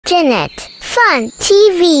Fortunate Fun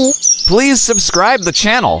TV. Please subscribe the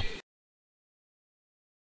channel.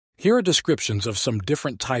 Here are descriptions of some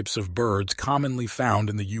different types of birds commonly found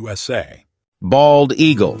in the USA. Bald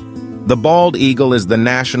eagle. The bald eagle is the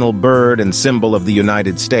national bird and symbol of the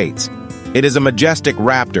United States. It is a majestic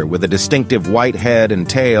raptor with a distinctive white head and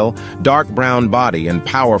tail, dark brown body, and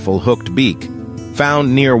powerful hooked beak.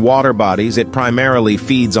 Found near water bodies, it primarily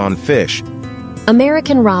feeds on fish.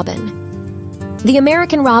 American robin. The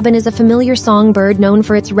American robin is a familiar songbird known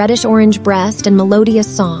for its reddish-orange breast and melodious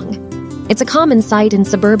song. It's a common sight in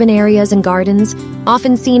suburban areas and gardens,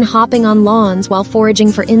 often seen hopping on lawns while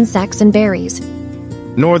foraging for insects and berries.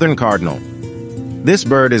 Northern cardinal. This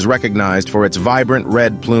bird is recognized for its vibrant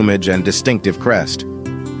red plumage and distinctive crest.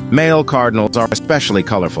 Male cardinals are especially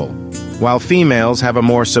colorful, while females have a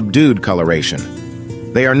more subdued coloration.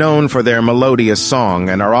 They are known for their melodious song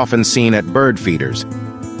and are often seen at bird feeders.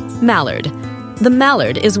 Mallard. The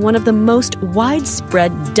mallard is one of the most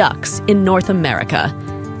widespread ducks in North America.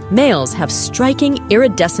 Males have striking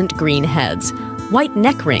iridescent green heads, white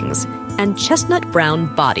neck rings, and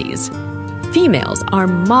chestnut-brown bodies. Females are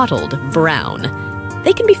mottled brown.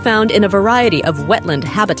 They can be found in a variety of wetland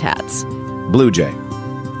habitats. Blue jay.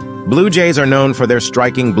 Blue jays are known for their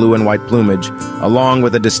striking blue and white plumage, along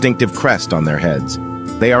with a distinctive crest on their heads.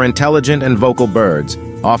 They are intelligent and vocal birds,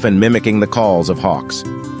 often mimicking the calls of hawks.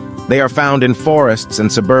 They are found in forests and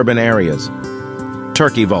suburban areas.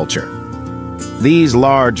 Turkey vulture. These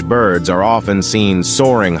large birds are often seen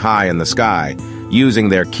soaring high in the sky, using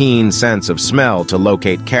their keen sense of smell to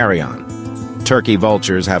locate carrion. Turkey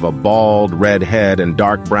vultures have a bald, red head and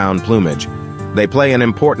dark brown plumage. They play an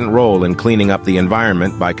important role in cleaning up the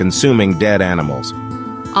environment by consuming dead animals.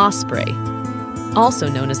 Osprey. Also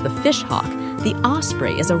known as the fishhawk, the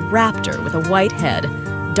osprey is a raptor with a white head,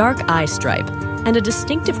 dark eye stripe, and a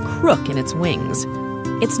distinctive crook in its wings.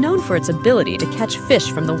 It's known for its ability to catch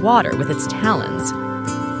fish from the water with its talons.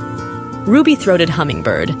 Ruby-throated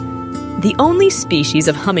hummingbird. The only species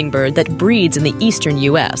of hummingbird that breeds in the eastern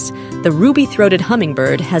U.S., the ruby-throated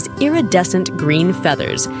hummingbird has iridescent green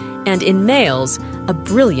feathers, and in males, a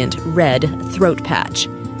brilliant red throat patch.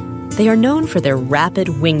 They are known for their rapid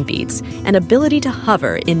wing beats and ability to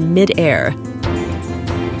hover in mid-air.